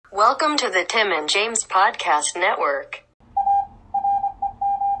Welcome to the Tim and James Podcast Network.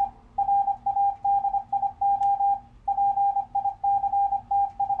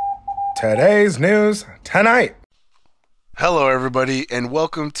 Today's news tonight. Hello, everybody, and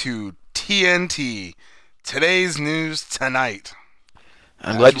welcome to TNT. Today's news tonight.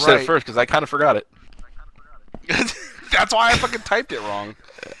 I'm glad you said it first because I kind of forgot it. That's why I fucking typed it wrong.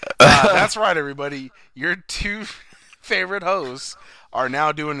 That's right, everybody. Your two favorite hosts are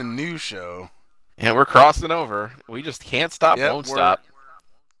now doing a new show. And we're crossing over. We just can't stop, won't stop.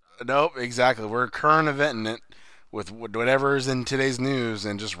 Nope, exactly. We're current eventing it with whatever is in today's news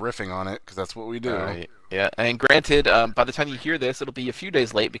and just riffing on it because that's what we do. Right. Yeah, and granted, by the time you hear this, it'll be a few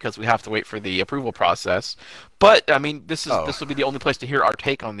days late because we have to wait for the approval process. But I mean, this will be the only place to hear our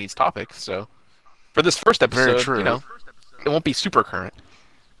take on these topics. So, for this first episode, you know, it won't be super current.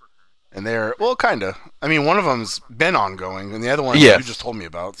 And they're kind of. I mean, one of them's been ongoing, and the other one you just told me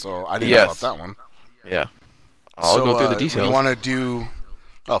about, so I didn't know about that one. Yeah, I'll go through the details. You want to do?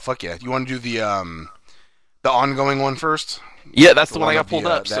 Oh fuck yeah! You want to do the ongoing one first? Yeah, that's the one I got pulled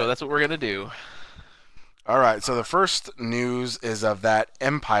up. So that's what we're gonna do. All right, so the first news is of that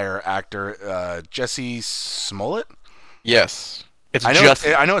Empire actor, Jussie Smollett. Yes, it's I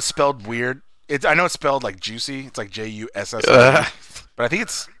know it's spelled weird. I know it's spelled like juicy. It's like Jussie, but I think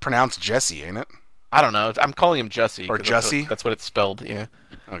it's pronounced Jesse, ain't it? I don't know. I'm calling him Jussie. Or Jussie. That's what it's spelled. Yeah.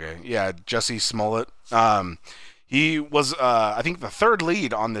 Okay. Yeah, Jussie Smollett. He was, I think, the third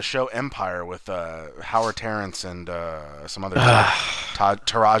lead on the show Empire with Howard Terrence and some other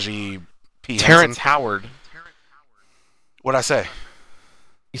Taraji P. Terrence Howard. What'd I say?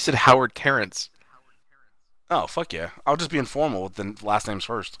 You said Howard Terrence. Oh, fuck yeah. I'll just be informal with the last names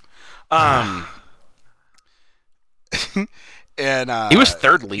first. And he was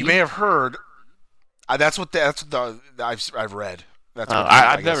third lead. You may have heard. That's what I've read. That's what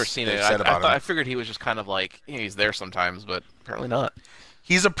I've never seen it. I figured he was just kind of like he's there sometimes, but apparently not.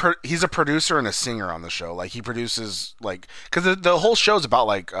 He's a producer and a singer on the show. Like he produces because the whole show's about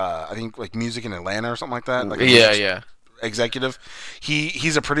I think like music in Atlanta or something like that. Like executive.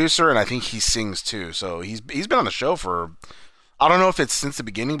 He's a producer and I think he sings too. So he's been on the show for I don't know if it's since the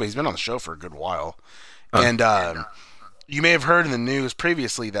beginning, but he's been on the show for a good while. And you may have heard in the news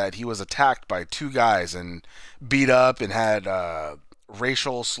previously that he was attacked by two guys and beat up and had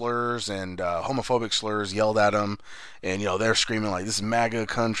racial slurs and homophobic slurs yelled at him, and they're screaming like this is MAGA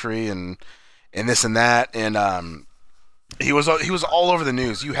country and this and that, and he was all over the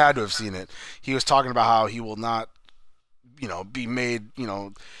news. You had to have seen it. He was talking about how he will not be made,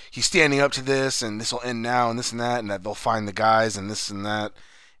 he's standing up to this and this will end now and this and that they'll find the guys and this and that,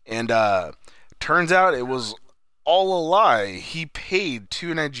 and turns out it was all a lie. He paid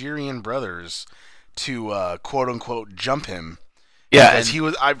two Nigerian brothers to quote unquote jump him. Yeah, and he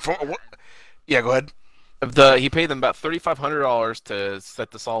was. Yeah, go ahead. He paid them about $3,500 to set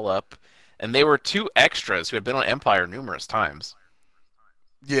this all up, and they were two extras who had been on Empire numerous times.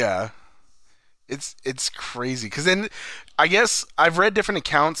 Yeah, it's crazy. Because then, I guess I've read different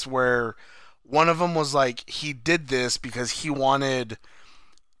accounts where one of them was like he did this because he wanted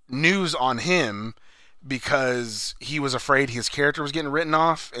news on him, because he was afraid his character was getting written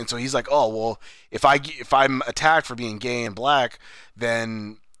off, and so he's like, oh well, if I'm attacked for being gay and black,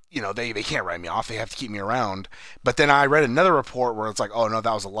 then they can't write me off, they have to keep me around. But then I read another report where it's like, oh no,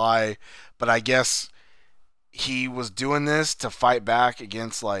 that was a lie, but I guess he was doing this to fight back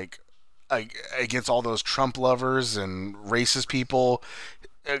against against all those Trump lovers and racist people.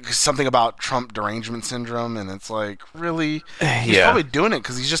 Something about Trump derangement syndrome, and it's like, really? He's probably doing it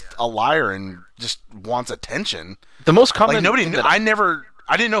because he's just a liar and just wants attention. The most common I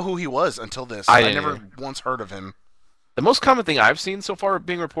didn't know who he was until this. I never once heard of him. The most common thing I've seen so far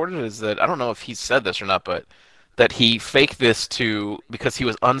being reported is that, I don't know if he said this or not, but that he faked this because he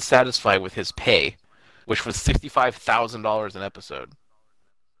was unsatisfied with his pay, which was $65,000 an episode.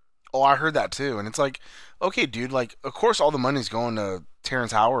 Oh, I heard that too, and it's like, okay, dude, like, of course all the money's going to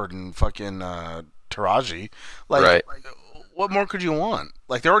Terrence Howard and fucking Taraji. Right. What more could you want?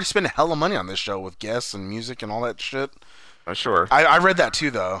 Like, they're already spending hella money on this show with guests and music and all that shit. Sure. I read that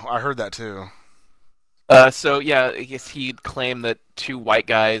too, though. I heard that too. So, yeah, I guess he claimed that two white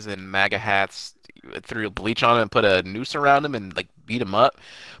guys in MAGA hats threw bleach on him and put a noose around him and, beat him up.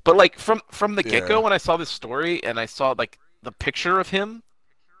 But, from the get-go, when I saw this story and I saw, the picture of him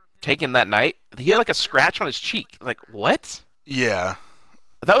taken that night, he had, a scratch on his cheek. Like, what? Yeah.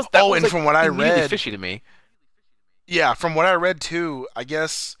 That was from what I read, fishy to me. Yeah, from what I read too, I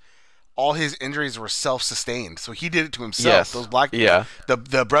guess all his injuries were self-sustained. So he did it to himself. Yes. Those black,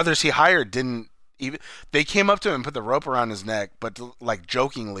 the brothers he hired didn't they came up to him and put the rope around his neck, but like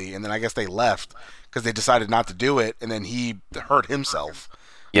jokingly, and then I guess they left because they decided not to do it, and then he hurt himself.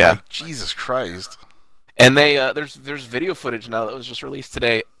 Yeah, like, Jesus Christ. And they there's video footage now that was just released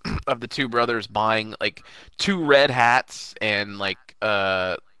today of the two brothers buying like 2 red hats and like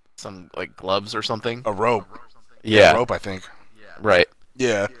some like gloves or something. A rope. Yeah, a rope, I think. Right.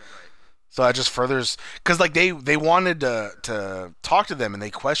 Yeah. So that just furthers, because like they wanted to talk to them and they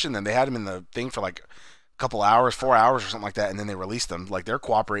questioned them. They had them in the thing for like a couple hours, 4 hours or something like that, and then they released them. Like they're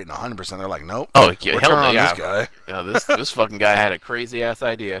cooperating 100%. They're like, nope. Oh yeah, we're hell turning on yeah. this guy. Yeah, this fucking guy had a crazy ass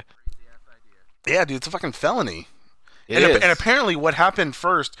idea. Yeah, dude, it's a fucking felony. It is. And apparently, what happened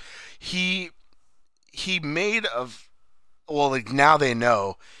first, he made like now they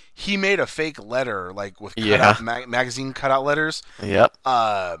know he made a fake letter like with magazine cutout letters. Yep.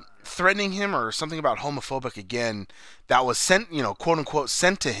 Threatening him or something about homophobic again. That was sent, quote unquote,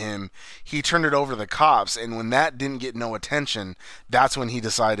 sent to him. He turned it over to the cops, and when that didn't get no attention, that's when he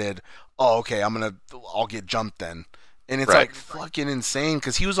decided, oh, okay, I'll get jumped then. And it's like fucking insane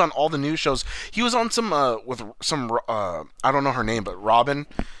because he was on all the news shows. He was on some with some I don't know her name, but Robin.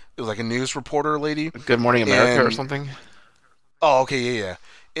 It was like a news reporter lady. Good Morning America or something. Oh, okay, yeah.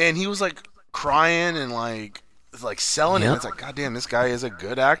 And he was like crying and like selling it. It's like, goddamn, this guy is a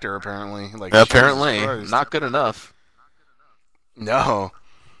good actor apparently. Like apparently, not good enough. No,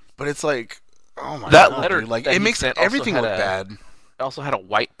 but it's like, oh my god, that letter dude. Like it makes everything look bad. It also had a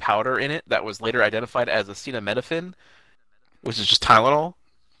white powder in it that was later identified as acetaminophen, which is just Tylenol.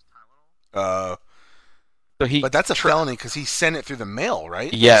 So but that's a felony because he sent it through the mail,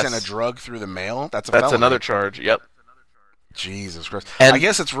 right? Yes. He sent a drug through the mail. That's felony. Another charge. Yep. Jesus Christ. And I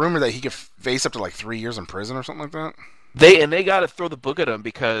guess it's rumored that he could face up to like 3 years in prison or something like that. They got to throw the book at him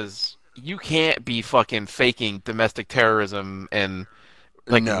because you can't be fucking faking domestic terrorism and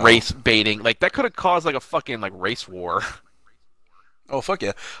like race baiting. Like that could have caused like a fucking like race war. Oh fuck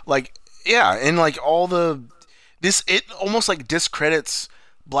yeah. Like yeah, and like it almost like discredits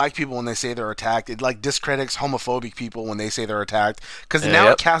black people when they say they're attacked. It like discredits homophobic people when they say they're attacked because now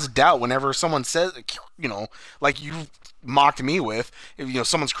it casts doubt whenever someone says, like you mocked me with, if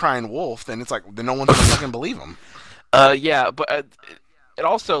someone's crying wolf, then it's like then no one's gonna fucking believe him. Yeah, but it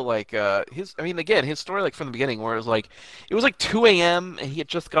also like his story like from the beginning where it was like 2 a.m. and he had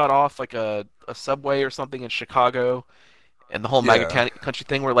just got off like a subway or something in Chicago. And the whole MAGA country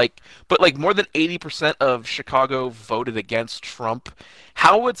thing where but more than 80% of Chicago voted against Trump.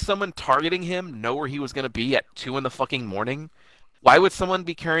 How would someone targeting him know where he was going to be at 2 in the fucking morning? Why would someone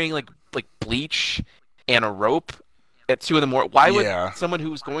be carrying like bleach and a rope at 2 in the morning? Why would someone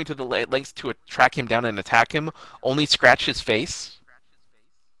who was going to the lengths to track him down and attack him only scratch his face?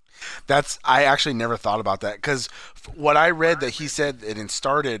 I actually never thought about that because what I read that he said it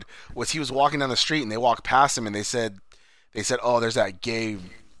started was he was walking down the street and they walked past him and they said, oh, there's that gay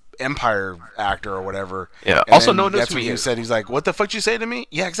Empire actor or whatever. Yeah. And also, no one knows that's who what he he is. said. He's like, what the fuck did you say to me?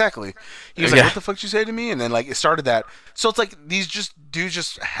 Yeah, exactly. He was like, what the fuck did you say to me? And then like it started that. So it's like these dudes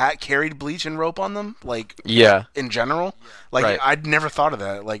just carried bleach and rope on them. Like in general. Like I'd never thought of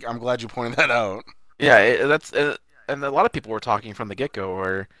that. Like I'm glad you pointed that out. Yeah, that's and a lot of people were talking from the get-go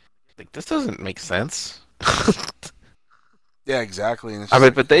where like this doesn't make sense. Yeah, exactly. And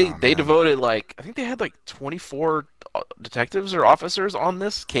but they devoted I think they had 24 detectives or officers on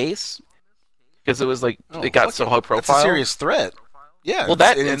this case because it was it got so high profile. That's a serious threat. Yeah. Well,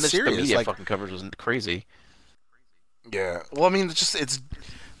 it's serious. The media fucking coverage was crazy. Yeah. Well, I mean, it's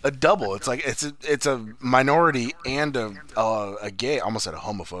a double. It's like it's a minority and a gay. I almost said a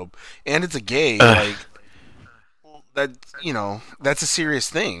homophobe, and it's a gay. That that's a serious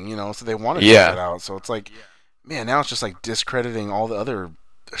thing. So they want to get that out. So it's like. Man, now it's just discrediting all the other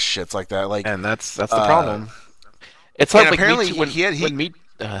shits like that. And that's the problem. It's like apparently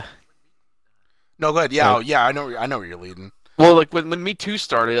No, go ahead. Yeah, I know where you're leading. Well, when Me Too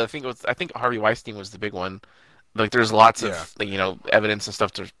started, I think Harvey Weinstein was the big one. There's lots of evidence and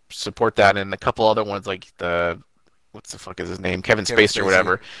stuff to support that, and a couple other ones like what's the fuck is his name, Kevin Spacey or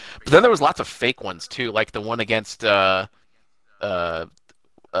whatever. But then there was lots of fake ones too, like the one against not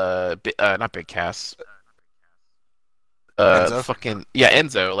Big Cass. Enzo?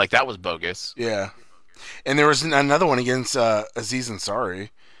 Enzo. That was bogus. Yeah, and there was another one against Aziz Ansari.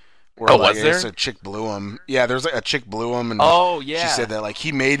 Where, was there? A chick blew him. Yeah, there was a chick blew him, and she said that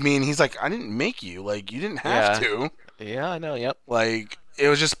he made me, and he's like, I didn't make you. You didn't have to. Yeah, I know. Yep. It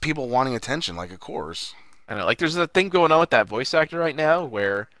was just people wanting attention. Of course. I know. There's a thing going on with that voice actor right now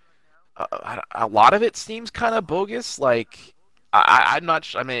where a lot of it seems kind of bogus. I'm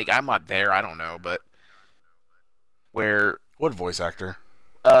not. I mean, I'm not there. I don't know, but. Where what voice actor?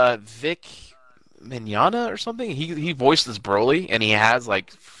 Vic Mignogna or something. He voiced this Broly, and he has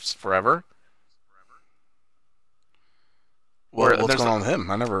like forever. Well, what's going on with him?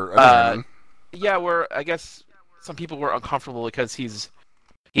 I never yeah, where I guess some people were uncomfortable because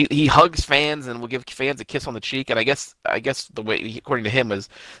he hugs fans and will give fans a kiss on the cheek, and I guess the way, according to him, was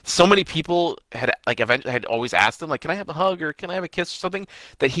so many people had had always asked him like, can I have a hug or can I have a kiss or something,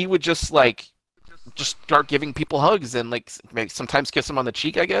 that he would just start giving people hugs and like sometimes kiss them on the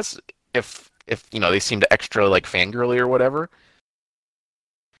cheek, I guess, if they seemed extra like fangirly or whatever.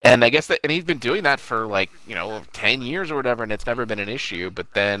 And I guess and he's been doing that for 10 years or whatever, and it's never been an issue.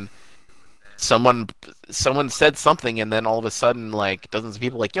 But then someone said something, and then all of a sudden, like, dozens of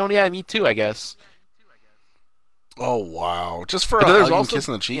people like, oh yeah, me too, I guess. Oh wow! Just for a hug and kiss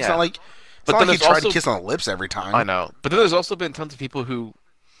on the cheek. Yeah. It's not like he tried to kiss on the lips every time. I know, but then there's also been tons of people who,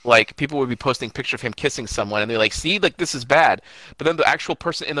 like, people would be posting picture of him kissing someone, and they're like, see, like, this is bad. But then the actual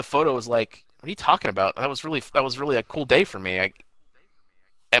person in the photo is like, what are you talking about? That was really a cool day for me.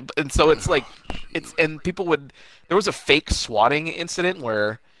 And so it's like, there was a fake swatting incident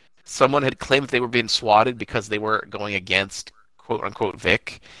where someone had claimed that they were being swatted because they were going against quote unquote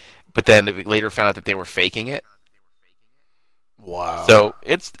Vic, but then later found out that they were faking it. Wow. So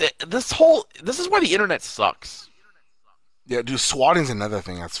this is why the internet sucks. Yeah, dude, swatting's another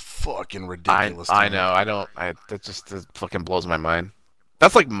thing that's fucking ridiculous. I know. That fucking blows my mind.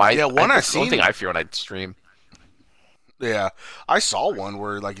 That's like one thing I fear when I stream. Yeah, I saw one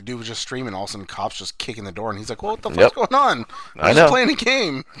where like a dude was just streaming, all of a sudden cops just kicking the door, and he's like, "Well, what the fuck's going on? I'm just playing a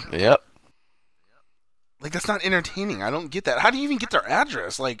game." Yep. Like, that's not entertaining. I don't get that. How do you even get their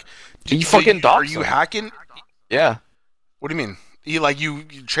address? Like, are you hacking? Yeah. What do you mean? You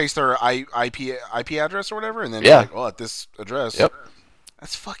trace their IP address or whatever, and then you're like, "Oh, at this address." Yep.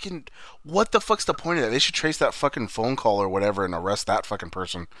 That's fucking. What the fuck's the point of that? They should trace that fucking phone call or whatever and arrest that fucking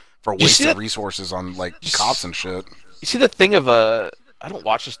person for wasting resources on like cops and shit. You see the thing of I don't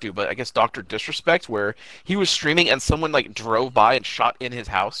watch this dude, but I guess Dr. Disrespect, where he was streaming and someone like drove by and shot in his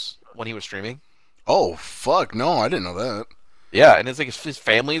house when he was streaming. Oh fuck, no, I didn't know that. Yeah, and it's like his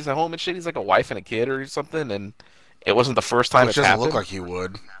family's at home and shit. He's like a wife and a kid or something, and it wasn't the first time it happened. Doesn't look like he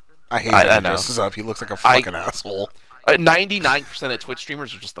would. I hate that he dresses up. He looks like a fucking asshole. 99% of Twitch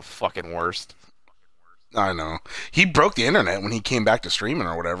streamers are just the fucking worst. I know. He broke the internet when he came back to streaming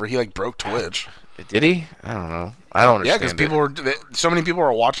or whatever. He like broke Twitch. Did he? I don't know. I don't understand. Yeah, because so many people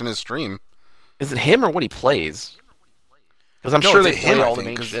were watching his stream. Is it him or what he plays? Because I'm sure they play all the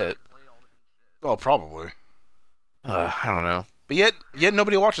main shit. Oh, probably. I don't know. But yet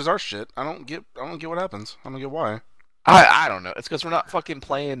nobody watches our shit. I don't get what happens. I don't get why. I don't know. It's because we're not fucking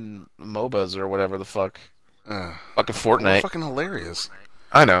playing MOBAs or whatever the fuck. Fucking Fortnite. Fucking hilarious.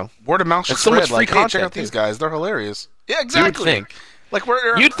 I know. Word of mouth should so much free content. Hey, check out these guys. They're hilarious. Yeah, exactly. You'd think. Like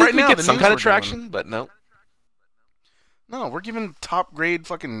you'd think we'd get some kind of traction, but no. No, we're giving top grade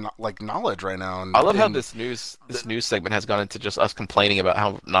fucking like knowledge right now. I love how this news segment has gone into just us complaining about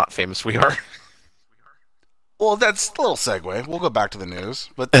how not famous we are. Well, that's a little segue. We'll go back to the news,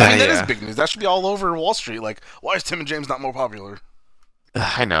 but that is big news. That should be all over Wall Street. Like, why is Tim and James not more popular?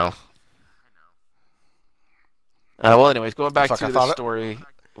 I know. Well, anyways, going back to the story.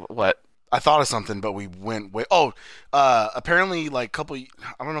 What? I thought of something, but we went way. Oh, apparently, like I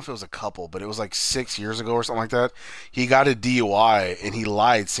don't know if it was a couple, but it was like 6 years ago or something like that. He got a DUI and he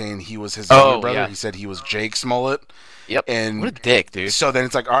lied, saying he was his younger brother. Yeah. He said he was Jake Smollett. Yep. And what a dick, dude. So then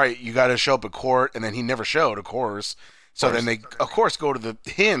it's like, all right, you got to show up at court, and then he never showed, of course. So then they, of course, go to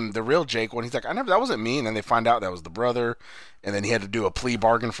the real Jake one. He's like, that wasn't me. And then they find out that was the brother, and then he had to do a plea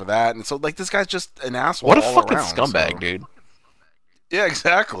bargain for that. And so, like, this guy's just an asshole. What a fucking scumbag, dude. Yeah,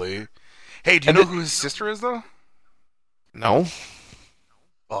 exactly. Hey, do you know who his sister is, though? No.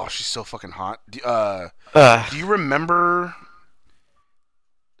 Oh, she's so fucking hot. Do you remember?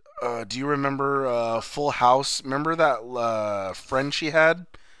 Full House? Remember that friend she had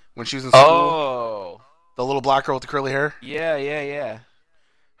when she was in school? Oh. The little black girl with the curly hair? Yeah.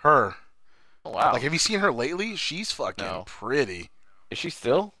 Her. Oh, wow. Like, have you seen her lately? She's fucking pretty. Is she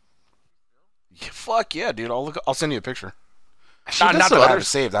still? Yeah, fuck yeah, dude. I'll send you a picture. Not that I have it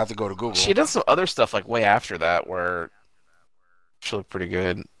saved. I have to go to Google. She does some other stuff like way after that where she looked pretty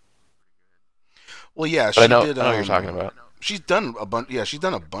good. Well, yeah, I know what you're talking about. She's done a bunch. Yeah, she's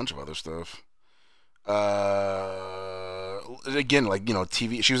done a bunch of other stuff. Again, like,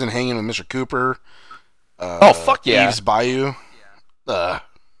 TV. She was in Hanging with Mr. Cooper. Oh fuck yeah! Eve's Bayou. Love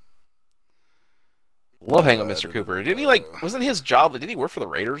Hanging with Mr. Cooper. Didn't he wasn't his job? Didn't he work for the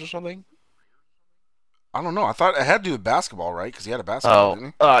Raiders or something? I don't know. I thought it had to do with basketball, right? Because he had a basketball,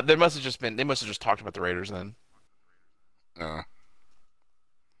 didn't he? They must have just talked about the Raiders then.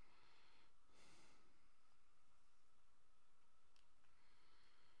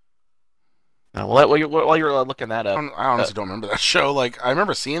 Well, while you're looking that up, I honestly don't remember that show. Like, I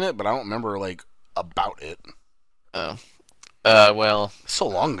remember seeing it, but I don't remember like about it. Oh. Well, so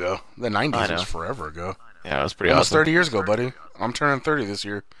long ago. The 90s was forever ago. Yeah, it was pretty almost awesome. 30 years ago, buddy. I'm turning 30 this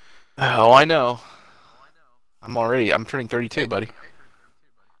year. Oh, I know. I'm turning 32, buddy.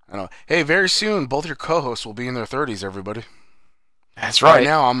 I know. Hey, very soon, both your co-hosts will be in their 30s, everybody. That's right. Right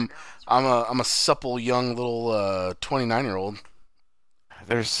now, I'm a supple young little 29-year-old.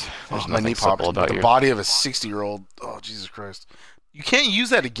 There's nothing supple about the you. body of a 60-year-old. Oh, Jesus Christ! You can't use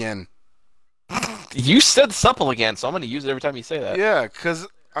that again. You said supple again, so I'm going to use it every time you say that. Yeah, because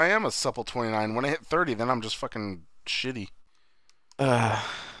I am a supple 29. When I hit 30, then I'm just fucking shitty. Did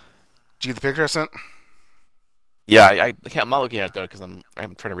you get the picture I sent? Yeah, I'm not looking at it though because I'm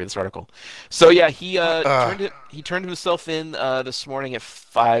trying to read this article. So yeah, he turned himself in this morning at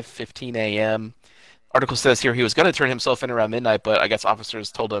 5:15 a.m. Article says here he was going to turn himself in around midnight, but I guess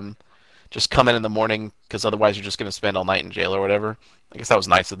officers told him just come in the morning because otherwise you're just going to spend all night in jail or whatever. I guess that was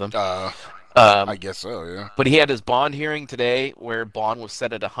nice of them. I guess so, yeah. But he had his bond hearing today where bond was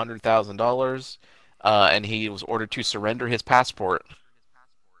set at $100,000, and he was ordered to surrender his passport.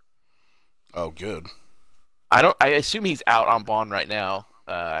 Oh, good. I assume he's out on bond right now.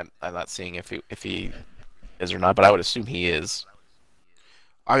 I'm not seeing if he is or not, but I would assume he is.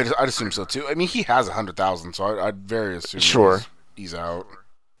 I'd assume so too. I mean, he has 100,000, so I'd very assume he's out.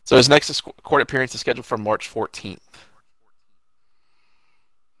 So his next court appearance is scheduled for March 14th.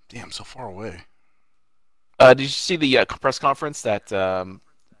 Damn, so far away. Did you see the press conference that I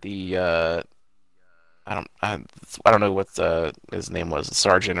don't know what his name was, the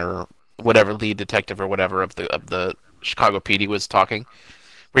sergeant or whatever, lead detective or whatever of the Chicago PD was talking,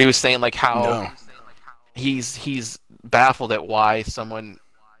 where he was saying like how he's baffled at why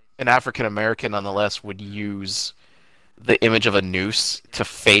an African American nonetheless would use the image of a noose to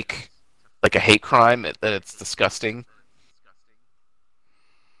fake like a hate crime, that it's disgusting.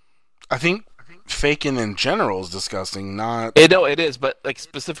 I think faking in general is disgusting, not... No, it is, but like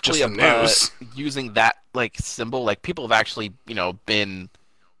specifically using that like symbol, like people have actually, been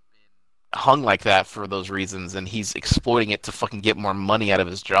hung like that for those reasons, and he's exploiting it to fucking get more money out of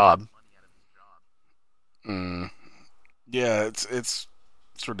his job. Yeah, it's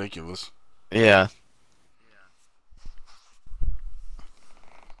ridiculous. Yeah.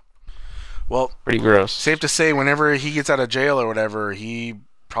 Well, pretty gross. Safe to say, whenever he gets out of jail or whatever, he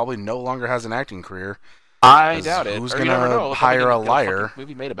probably no longer has an acting career. I doubt it. Who's gonna hire a liar?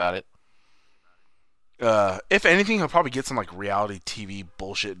 Movie made about it. If anything, he'll probably get some like reality TV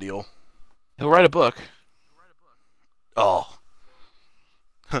bullshit deal. He'll write a book. Oh,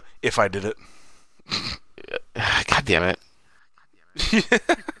 if I did it. God damn it.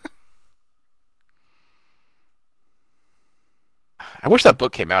 I wish that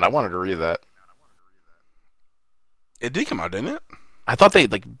book came out. I wanted to read that. It did come out, didn't it? I thought they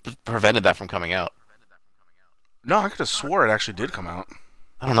prevented that from coming out. No, I could have swore it actually did come out.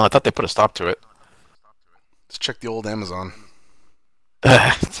 I don't know. I thought they put a stop to it. Let's check the old Amazon.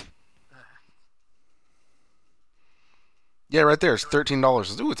 Yeah, right there. It's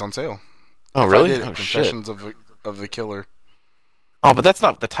 $13. Ooh, it's on sale. Oh, really? Oh, Confessions of the Killer. Oh, but that's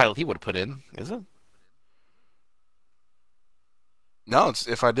not the title he would have put in, is it? No, it's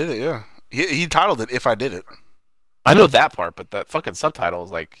If I Did It, yeah. He titled it If I Did It. I know that part, but that fucking subtitle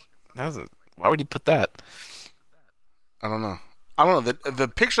is like... Why would he put that? I don't know.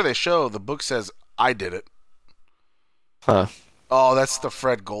 The picture they show, the book says, I Did It. Huh. Oh, that's the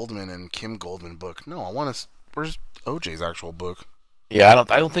Fred Goldman and Kim Goldman book. No, I want to... Where's OJ's actual book? Yeah,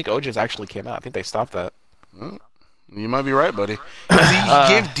 I don't think OJ's actually came out. I think they stopped that. Well, you might be right, buddy. He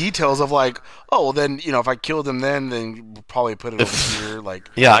gave details of like, oh, well then, if I killed him then we'll probably put it over here. Like,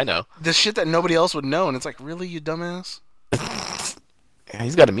 yeah, I know. The shit that nobody else would know, and it's like, really, you dumbass? Yeah,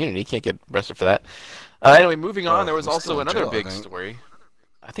 he's got immunity. He can't get arrested for that. Anyway, moving on, there was also another big story.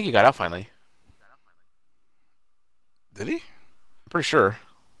 I think he got out finally. Did he? I'm pretty sure.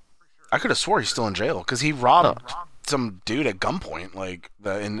 I could have swore he's still in jail because he robbed some dude at gunpoint,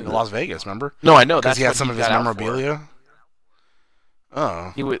 in Las Vegas. Remember? No, I know because he had some of his memorabilia.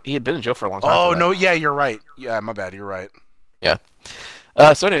 Oh, he had been in jail for a long time. Oh no, yeah, you're right. Yeah, my bad. You're right. Yeah.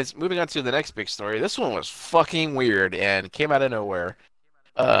 So, anyways, moving on to the next big story. This one was fucking weird and came out of nowhere.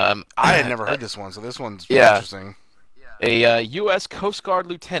 I had never heard this one, so this one's interesting. A U.S. Coast Guard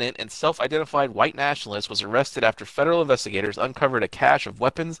lieutenant and self-identified white nationalist was arrested after federal investigators uncovered a cache of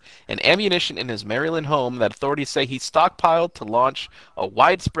weapons and ammunition in his Maryland home that authorities say he stockpiled to launch a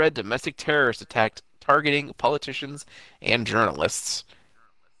widespread domestic terrorist attack targeting politicians and journalists.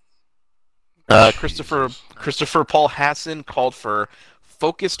 Christopher Paul Hassan called for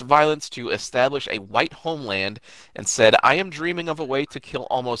focused violence to establish a white homeland and said, I am dreaming of a way to kill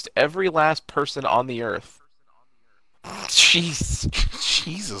almost every last person on the earth. Jeez.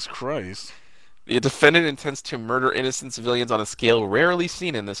 Jesus Christ. The defendant intends to murder innocent civilians on a scale rarely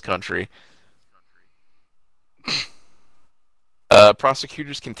seen in this country.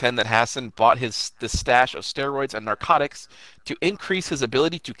 Prosecutors contend that Hassan bought the stash of steroids and narcotics to increase his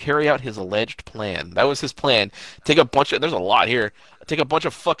ability to carry out his alleged plan. That was his plan. Take a bunch of... There's a lot here. Take a bunch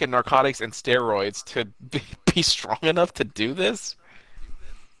of fucking narcotics and steroids to be strong enough to do this?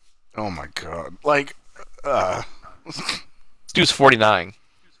 Oh my god. Like, This dude's 49.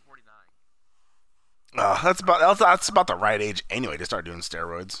 That's about the right age anyway to start doing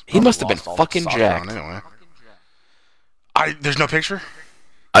steroids. He must have been fucking jacked. Anyway. There's no picture?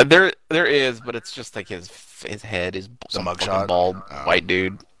 There is, but it's just like his head is some fucking bald white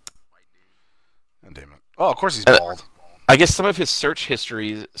dude. Oh, damn it. Oh, of course he's bald. I guess some of his search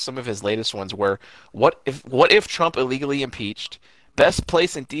histories, some of his latest ones were, what if Trump illegally impeached? Best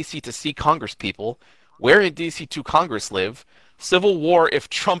place in D.C. to see Congress people. Where in D.C. do Congress live? Civil War if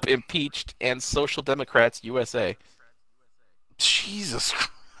Trump impeached, and Social Democrats USA. Jesus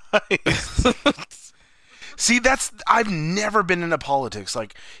Christ. See, I've never been into politics.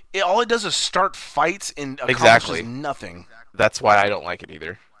 Like, all it does is start fights and accomplishes nothing. That's why I don't like it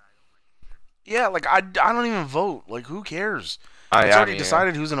either. Yeah, like, I don't even vote. Like, who cares? It's already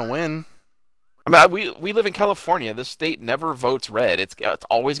decided who's going to win. I mean, we live in California. This state never votes red. It's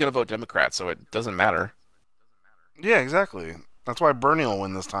always going to vote Democrat, so it doesn't matter. Yeah, exactly. That's why Bernie will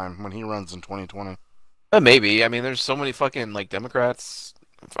win this time when he runs in 2020. Maybe. I mean, there's so many fucking, like, Democrats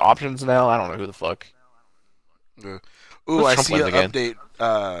options now. I don't know who the fuck. Ooh, I see an update.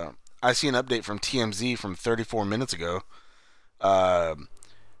 I see an update from TMZ from 34 minutes ago.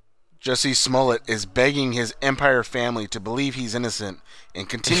 Jussie Smollett is begging his Empire family to believe he's innocent and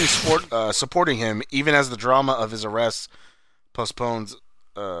continue supporting him, even as the drama of his arrest postponed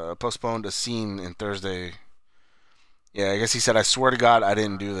a scene in Thursday. Yeah, I guess he said, "I swear to God, I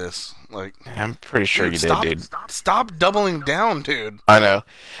didn't do this." Like, I'm pretty sure you did, dude. Stop doubling down, dude. I know.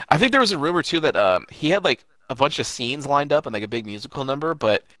 I think there was a rumor too that he had like a bunch of scenes lined up and like a big musical number,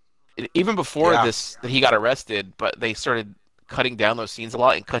 but even before this, that he got arrested, but they started cutting down those scenes a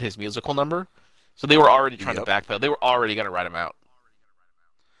lot and cut his musical number. So they were already trying to backpedal. They were already going to write him out.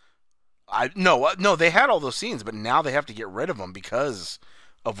 No, they had all those scenes, but now they have to get rid of them because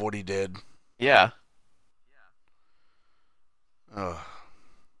of what he did. Yeah. Ugh.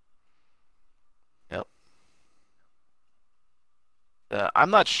 Yep. I'm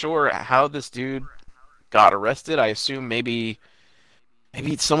not sure how this dude got arrested. I assume maybe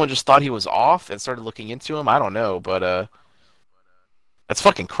someone just thought he was off and started looking into him. I don't know, but that's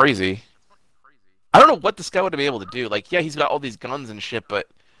fucking crazy. I don't know what this guy would be able to do. Like, yeah, he's got all these guns and shit, but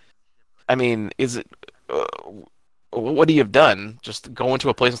I mean, is it? What do you have done? Just go into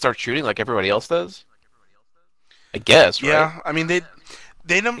a place and start shooting like everybody else does? I guess, right? Yeah, I mean, they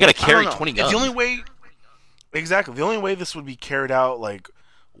don't. You gotta carry 20 guns. The only way, exactly. The only way this would be carried out like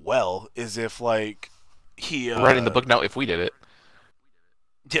well is if like he writing the book now. If we did it,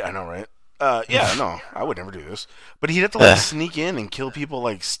 yeah, I know, right? Yeah, no, I would never do this. But he'd have to like sneak in and kill people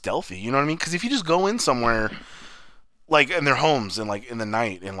like stealthy. You know what I mean? Because if you just go in somewhere, like in their homes and like in the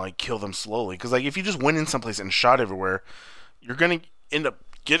night and like kill them slowly, because like if you just went in someplace and shot everywhere, you're gonna end up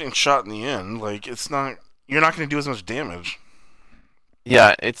getting shot in the end. Like you're not gonna do as much damage.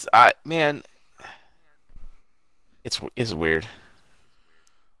 Yeah, it's weird.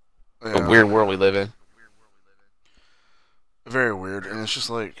 Yeah. A weird world we live in. Very weird, and it's just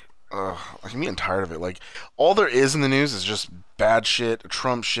like. I'm getting tired of it. Like, all there is in the news is just bad shit,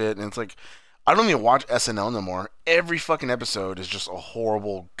 Trump shit, and it's like, I don't even watch SNL no more. Every fucking episode is just a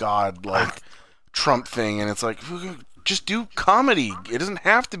horrible Trump thing, and it's like, just do comedy. It doesn't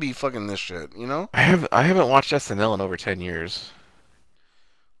have to be fucking this shit, you know? I haven't watched SNL in over 10 years.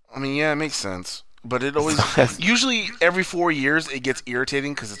 I mean, yeah, it makes sense. But it always, usually every 4 years, it gets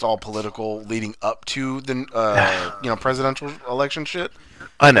irritating because it's all political leading up to the, presidential election shit.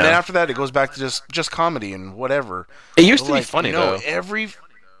 I know. And then after that, it goes back to just comedy and whatever. It used to be funny, though. Every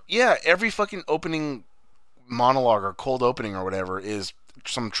fucking opening monologue or cold opening or whatever is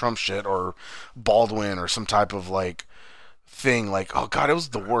some Trump shit or Baldwin or some type of, like, thing. Like, oh, God, it was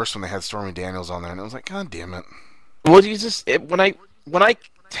the worst when they had Stormy Daniels on there. And it was like, God damn it. Well, when I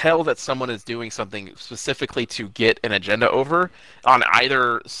tell that someone is doing something specifically to get an agenda over on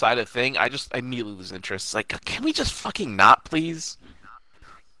either side of thing, I immediately lose interest. It's like, can we just fucking not, please?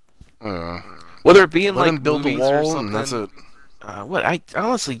 Whether it be in let like him build the wall or something, and that's it. What I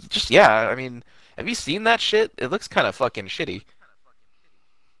honestly I mean, have you seen that shit? It looks kind of fucking shitty.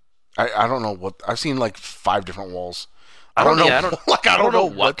 I don't know what I've seen like 5 different walls. I don't know. Like I don't know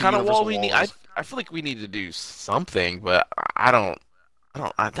what kind of wall we need. I feel like we need to do something, but I don't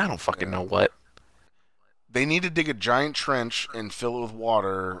fucking know what. They need to dig a giant trench and fill it with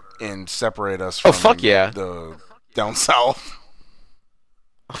water and separate us from the down south.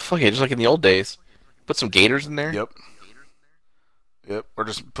 Oh, fuck yeah, just like in the old days. Put some gators in there. Yep. Or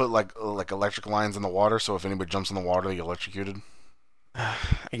just put like electric lines in the water, so if anybody jumps in the water, they get electrocuted. I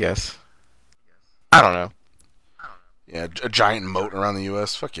guess. I don't know. Yeah, a giant moat around the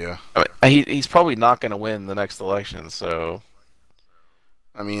U.S. Fuck yeah. I mean, he's probably not going to win the next election, so.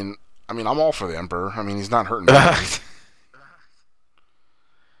 I mean, I'm all for the emperor. I mean, he's not hurting anybody.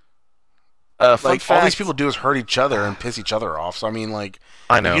 Like all these people do is hurt each other and piss each other off. So I mean, like,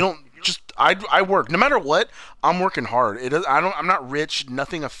 I know you don't just. I work no matter what. I'm working hard. I'm not rich.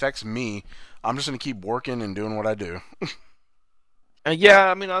 Nothing affects me. I'm just gonna keep working and doing what I do. Yeah,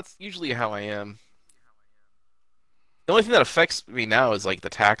 I mean that's usually how I am. The only thing that affects me now is like the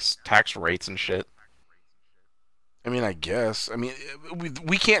tax rates and shit. I mean, I guess. I mean,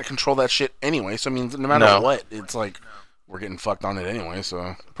 we can't control that shit anyway. So I mean, no matter what, it's like we're getting fucked on it anyway.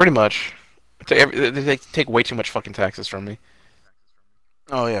 So pretty much, they take way too much fucking taxes from me.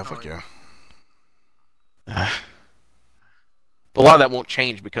 Oh yeah, fuck yeah. But a lot of that won't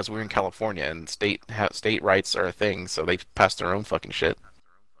change because we're in California and state rights are a thing, so they pass their own fucking shit.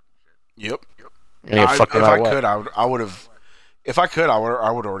 Yep. If I would have. If I could, I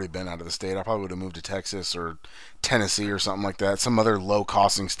would already been out of the state. I probably would have moved to Texas or Tennessee or something like that. Some other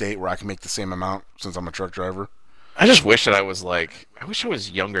low-costing state where I can make the same amount since I'm a truck driver. I just wish that I wish I was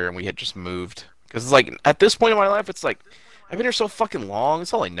younger and we had just moved. Because like at this point in my life, it's like I've been here so fucking long.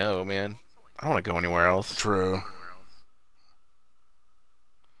 That's all I know, man. I don't want to go anywhere else. True.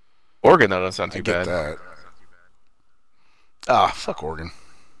 Oregon, though, doesn't sound too bad. That. Ah, fuck Oregon.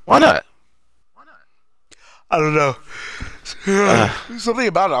 Why not? I don't know. Something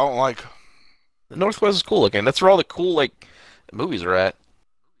about it I don't like. The Northwest is cool looking. That's where all the cool like movies are at.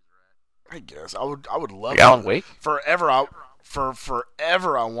 I guess I would love Alan Wake. Forever I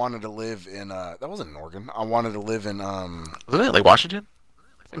wanted to live in that wasn't in Oregon. I wanted to live in Wasn't it like Washington?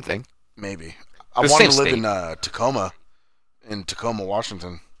 Same thing. Maybe. I wanted to live in Tacoma,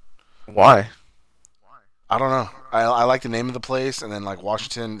 Washington. Why? I don't know. I like the name of the place, and then like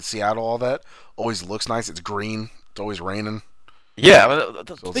Washington, Seattle, all that always looks nice. It's green. It's always raining. Yeah, but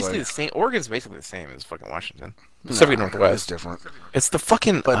basically the same. Oregon's basically the same as fucking Washington. Pacific Northwest. It's different. It's the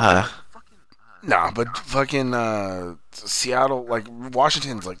fucking. But fucking Seattle, like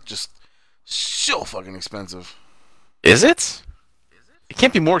Washington's like just so fucking expensive. Is it? It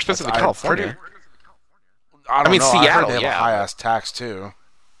can't be more expensive than California. I mean, Seattle. I heard they have a high ass tax too.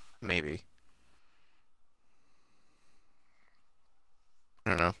 Maybe. I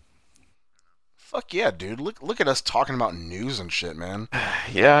don't know. Fuck yeah, dude! Look at us talking about news and shit, man.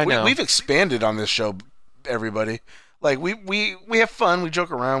 Yeah, I know. We've expanded on this show, everybody. Like we have fun, we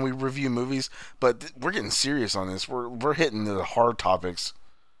joke around, we review movies, but we're getting serious on this. We're hitting the hard topics.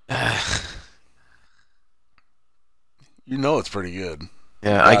 You know it's pretty good.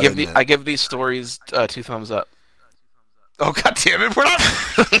 Yeah, I give these stories 2 thumbs up. Oh god damn it, we're not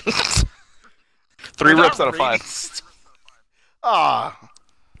 3 rips out of 5. Ah.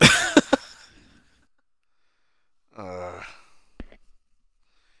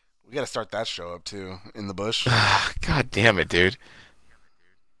 We gotta start that show up too in the bush. God damn it, dude!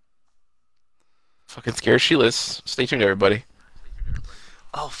 Fucking scared shitless. Stay tuned, everybody.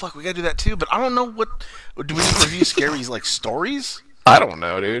 Oh fuck, we gotta do that too. But I don't know what. Do we review scary like stories? I don't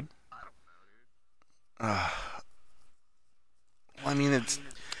know, dude. Well, I mean,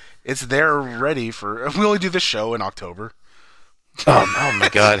 it's there ready for. We only do this show in October. Oh my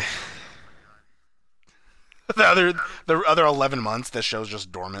god. The other 11 months, this show's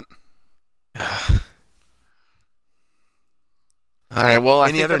just dormant. All right. Well,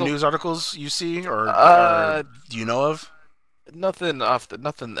 any other news articles you see or do you know of? Nothing else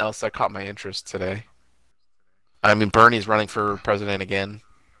that caught my interest today. I mean, Bernie's running for president again.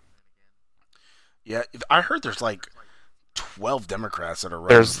 Yeah, I heard there's like 12 Democrats that are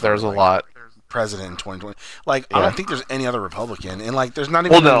running. There's a lot. President in 2020. Like, yeah. I don't think there's any other Republican, and like, there's not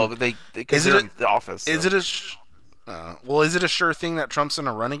even. Well, no, but because they're in the office. So. Is it is it a sure thing that Trump's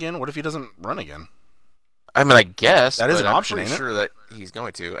gonna run again? What if he doesn't run again? I mean, I guess that is an option. I'm pretty sure that he's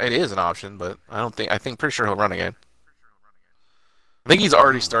going to. It is an option, but I think pretty sure he'll run again. I think he's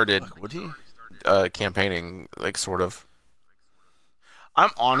already started. Would he? Campaigning, like sort of. I'm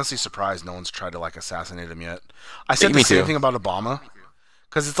honestly surprised no one's tried to like assassinate him yet. I said the same thing about Obama.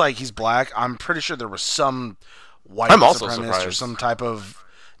 Because it's like he's black. I'm pretty sure there was some white supremacist or some type of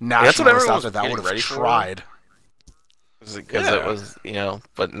nationalist out there that would have tried. Because it was,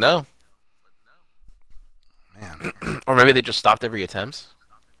 but no. Man. Or maybe they just stopped every attempt.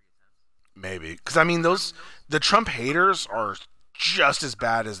 Maybe. Because, I mean, the Trump haters are just as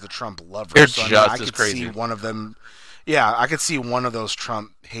bad as the Trump lovers. They're just as crazy. See one of them. Yeah, I could see one of those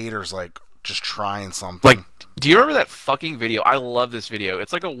Trump haters, like, just trying something. Like, do you remember that fucking video? I love this video.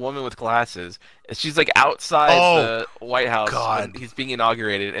 It's like a woman with glasses, and she's like outside the White House when he's being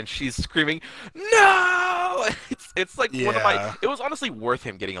inaugurated, and she's screaming, "No!" It's like one of my. It was honestly worth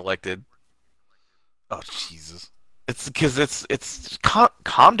him getting elected. Oh Jesus! It's because it's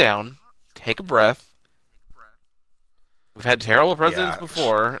calm down, take a breath. We've had terrible presidents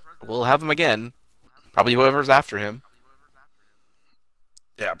before. We'll have them again. Probably whoever's after him.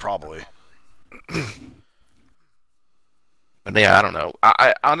 Yeah, probably. But yeah, I don't know.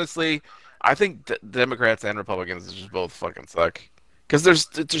 I honestly, I think Democrats and Republicans just both fucking suck. Because there's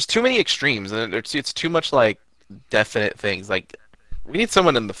too many extremes, and it's too much like definite things. Like, we need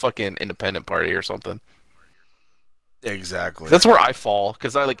someone in the fucking independent party or something. Exactly. That's where I fall.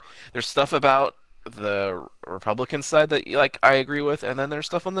 Because there's stuff about the Republican side that I agree with, and then there's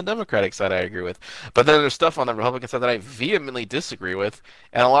stuff on the Democratic side I agree with. But then there's stuff on the Republican side that I vehemently disagree with,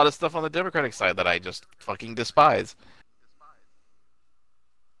 and a lot of stuff on the Democratic side that I just fucking despise.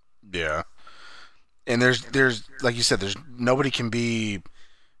 Yeah. And there's like you said, there's nobody can be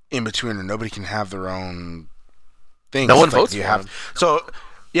in between, or nobody can have their own thing. No one votes for them. So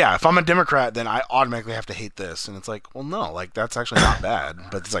yeah, if I'm a Democrat, then I automatically have to hate this, and it's like, well, no, like that's actually not bad.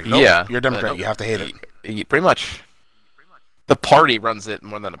 But it's like, nope, you're a Democrat, you have to hate it. Pretty much, the party runs it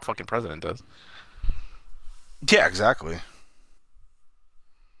more than a fucking president does. Yeah, exactly.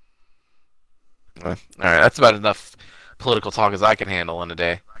 All right, that's about enough political talk as I can handle in a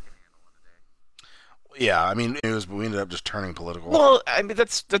day. Yeah, I mean, but we ended up just turning political. Well, I mean,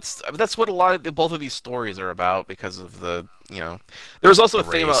 that's what a lot of both of these stories are about, because of the, There was also a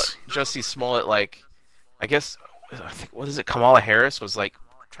thing about Jussie Smollett, like, I think, what is it, Kamala Harris was, like,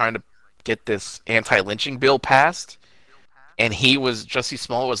 trying to get this anti-lynching bill passed, and Jussie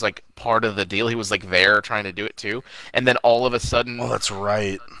Smollett was, like, part of the deal. He was, like, there trying to do it, too. And then all of a sudden... Oh, that's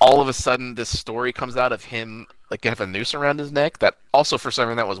right. All of a sudden, this story comes out of him, like, have a noose around his neck. That also, for some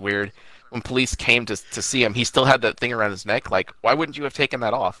reason, that was weird. When police came to see him, he still had that thing around his neck. Like, why wouldn't you have taken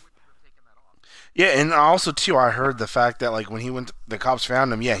that off? Yeah, and also, too, I heard the fact that, like, when the cops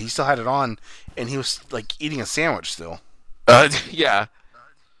found him, he still had it on, and he was, like, eating a sandwich still. Yeah.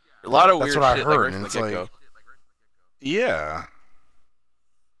 A lot of weird shit. That's what I heard, like, and it's like... Yeah.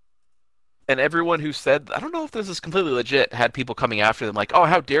 And everyone who said, I don't know if this is completely legit, had people coming after them, like, oh,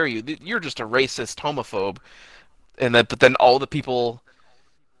 how dare you? You're just a racist homophobe. But then all the people...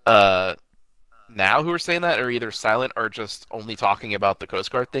 now who are saying that are either silent or just only talking about the Coast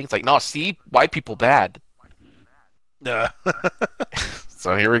Guard things. Like, no, see, white people bad. Yeah.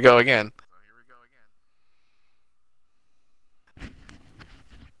 So here we go again.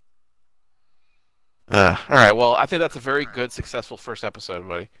 All right, well, I think that's a very good, successful first episode,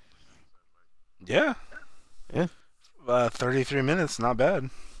 buddy. Yeah. Yeah. 33 minutes, not bad.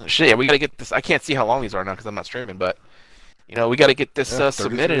 Shit, yeah, we gotta get this. I can't see how long these are now because I'm not streaming, but we gotta get this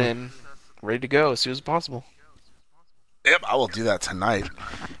submitted and ready to go as soon as possible. Yep, I will do that tonight,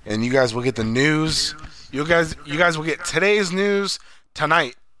 and you guys will get the news. You guys will get today's news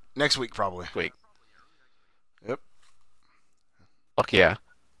tonight. Next week, probably. Week. Yep. Fuck yeah.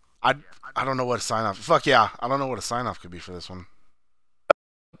 I don't know what a sign off. Fuck yeah, I don't know what a sign off could be for this one.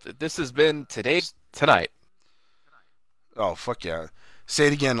 This has been today's tonight. Oh fuck yeah! Say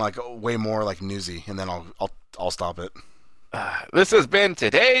it again, like way more like newsy, and then I'll stop it. This has been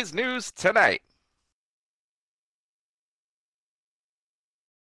today's news tonight.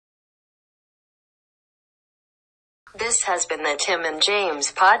 This has been the Tim and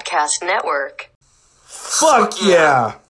James Podcast Network. Fuck yeah!